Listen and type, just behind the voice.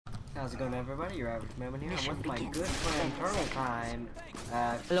How's it going, everybody? Your average man here. I'm with my good friend Turtle Time.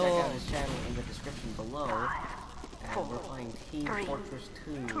 Hello. Check out his channel in the description below. And we're playing Team Fortress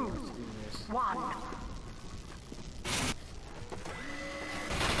 2. Let's do this.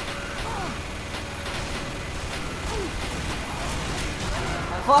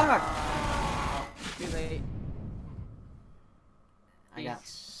 Fuck! Too late. I got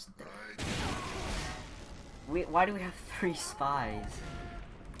stuck. Why do we have 3 spies?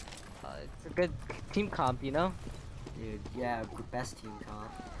 It's a good team comp, you know? Dude, yeah, best team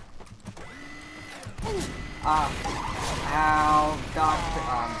comp. Ow, Doctor.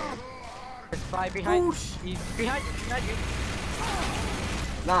 There's spy behind. He's behind you, behind you.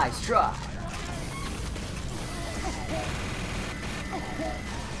 Nice try.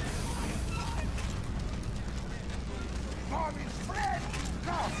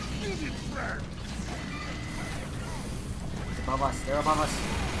 Above us, they're above us.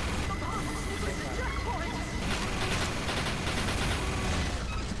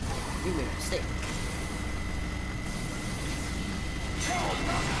 You made a mistake.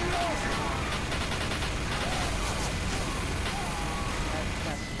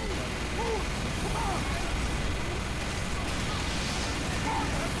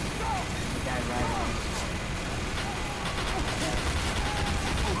 The guy right on.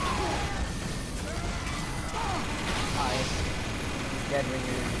 Dead when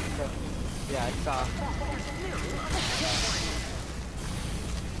you're yeah, I saw.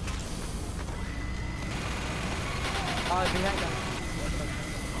 Oh, behind us.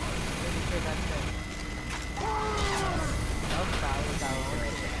 Pretty sure that's it. Oh, that was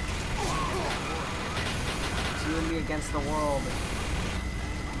It's you and me against the world.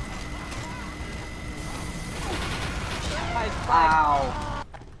 Ow!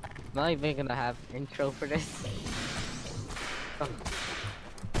 I'm not even gonna have intro for this.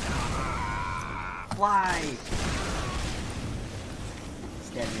 Fly! It's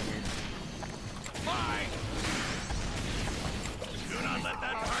dead, man. Fly! Do not let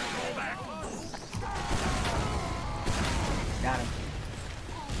that card roll back. Got him.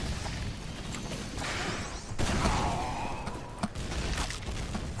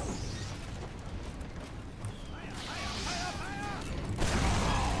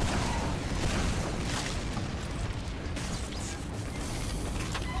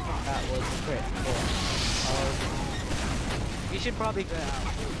 That was a crit. Cool. You should probably go out.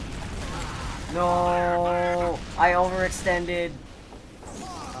 No! I overextended.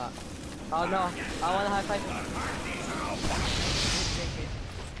 Oh no! I want to high five.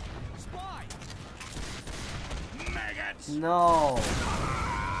 Maggots! No!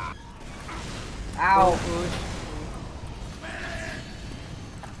 Ow!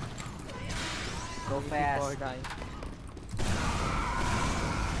 Go fast.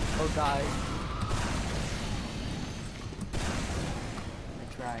 Oh god. I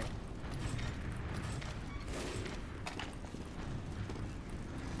tried.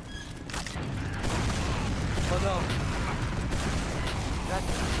 Oh no.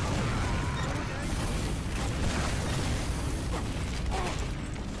 That's...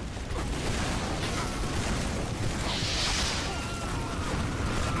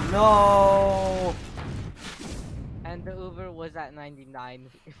 No! And the Uber was at 99.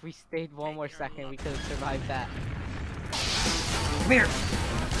 If we stayed one more second, we could have survived that. Come here!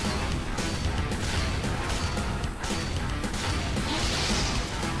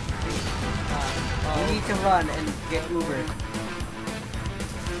 We need to run and get Uber.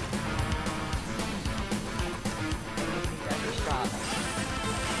 Every shot.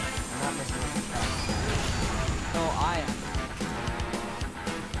 I'm not missing any shots. No, I am.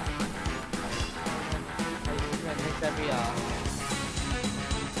 I miss every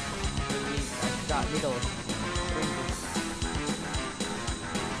shot middle.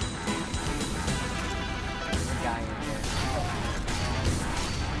 There's a guy in there.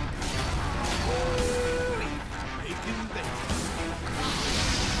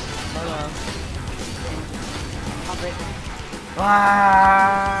 Hold on. Pop it.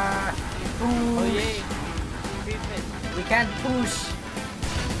 Ah! Oh yay! We can't push!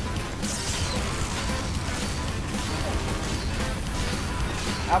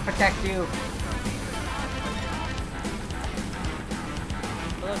 I'll protect you.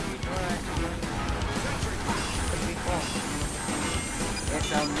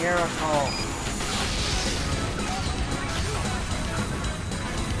 It's a miracle.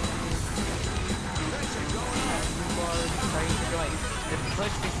 Let's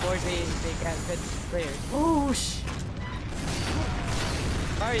push before they can get players. Whoosh!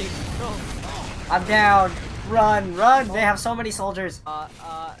 Sorry, go. I'm down. Run, run! They have so many soldiers. Uh,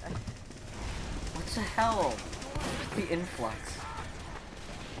 What the hell? The influx.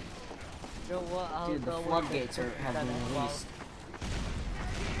 you know what? I'll Dude, the go with floodgates the have been as well. released.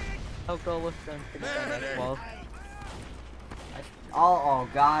 I'll go with them as well. Oh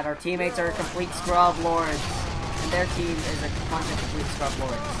god, our teammates are complete scrub lords. And their team is a bunch of complete scrub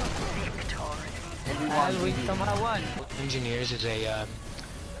lords. And we won. And we somehow won. Engineers is a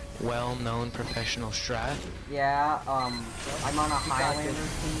well-known professional strat. Yeah, I'm on a Highlander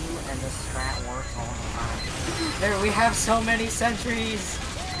team, and the strat works all the time. There, we have so many sentries!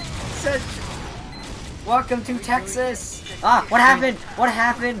 Welcome to Texas! Ah, what happened? What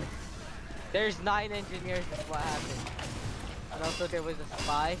happened? There's 9 engineers, is what happened. And also there was a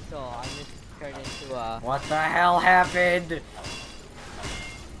spy, so I just turned into a... What the hell happened?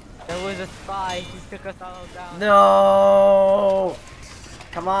 There was a spy, he took us all down. No!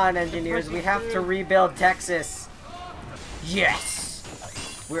 Come on, engineers, we have to rebuild Texas.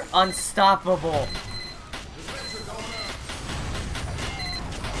 Yes! We're unstoppable.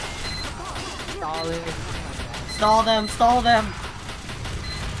 Stall them, stall them!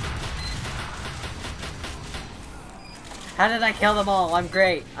 How did I kill them all? I'm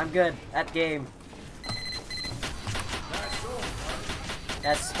great. I'm good at game.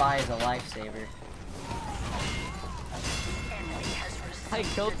 That spy is a lifesaver. I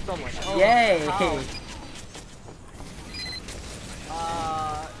killed someone. Oh, Yay! how?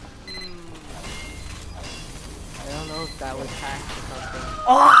 I don't know if that was hacked or something.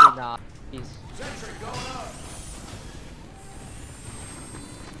 Oh! Maybe not. Jeez. Sentry going up.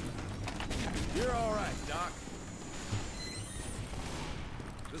 You're all right, Doc.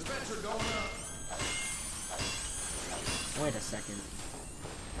 Dispenser going up. Wait a second.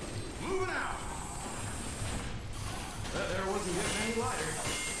 Moving out. That there wasn't getting any lighter.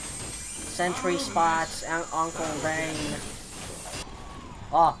 Sentry spots, Uncle Bane.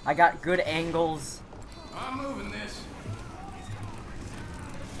 Oh, I got good angles. I'm moving this.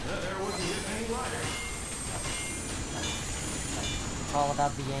 That there wasn't getting any lighter. It's all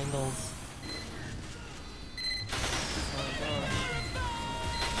about the angles.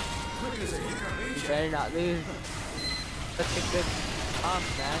 Quick as a hiccup, ain't You ya? better not lose. Such a good comp,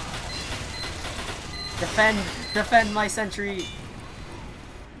 man. Defend my sentry.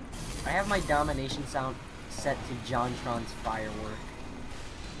 I have my domination sound set to JonTron's Firework.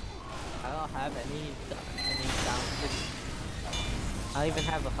 I don't have any sound. I don't even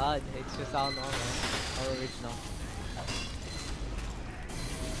have a HUD. It's just all normal, all original.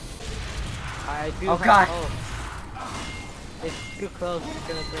 I do. Oh, have, God. Oh, it's too close. It's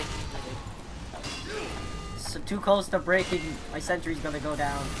gonna break. So too close to breaking. My sentry's gonna go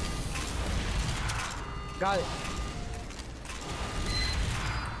down. Got it.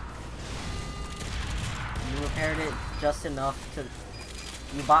 You repaired it just enough to.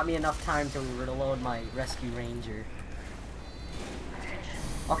 You bought me enough time to reload my rescue ranger.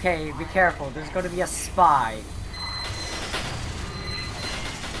 Okay, be careful. There's going to be a spy.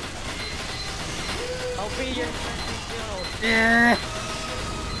 I'll be your friend. Eh.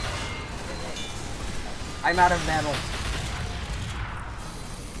 I'm out of metal.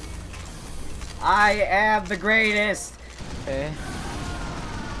 I am the greatest. Okay.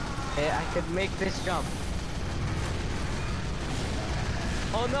 Okay, I could make this jump.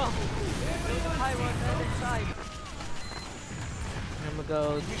 Oh no! There's a Firework on the other side. I'm gonna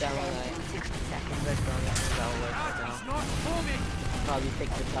go down like 60 seconds. Let's go. That'll work right now. Probably take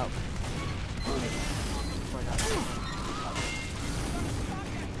this out. Or not.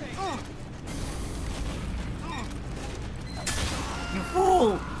 You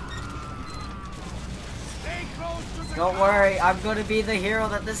fool! Stay close to Don't worry, I'm gonna be the hero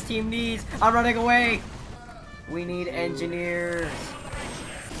that this team needs. I'm running away. We need engineers.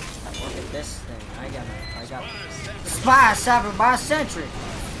 Look at this thing. I got spy cyber by Sentry.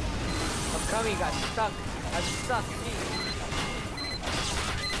 I'm coming, got stuck. I'm stuck.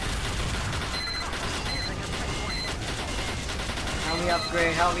 Help me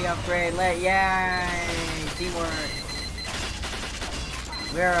upgrade, help me upgrade. Yay! Teamwork.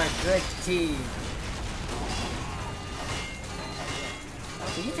 We're a good team.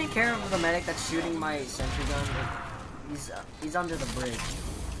 Can you take care of the medic that's shooting my sentry gun? He's under the bridge.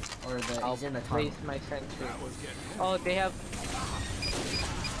 Or he's in the tunnel. Place my sentry. Oh, they have.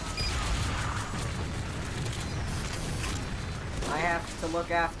 I have to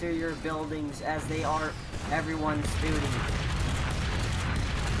look after your buildings as they are everyone's duty.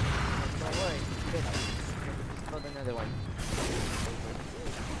 Don't worry. Good. Build another one.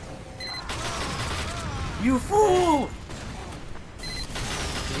 You fool!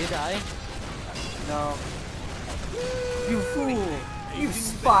 Did you die? No. You fool! You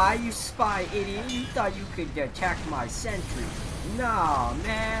spy idiot! You thought you could attack my sentry? Nah,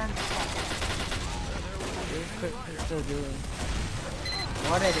 man! What's still doing?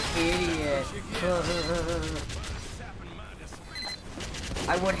 What an idiot!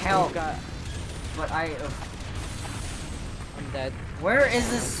 I would help, but I'm dead. Where is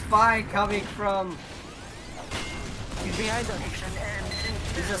this spy coming from? He's behind us.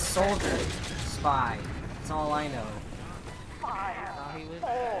 He's a soldier spy. That's all I know. He was.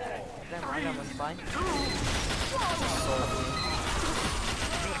 Never mind, I'm fine.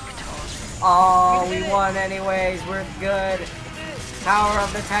 Oh, we won anyways. We're good. Power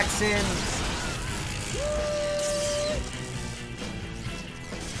of the Texans.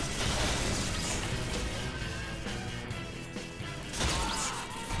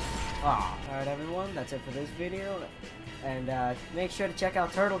 Alright everyone, that's it for this video. And make sure to check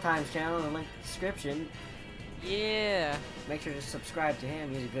out Turtle Time's channel in the link in the description. Yeah. Make sure to subscribe to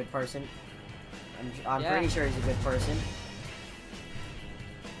him. He's a good person. I'm Yeah. pretty sure he's a good person.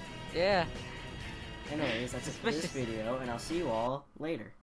 Yeah. Anyways, that's it for this video, and I'll see you all later.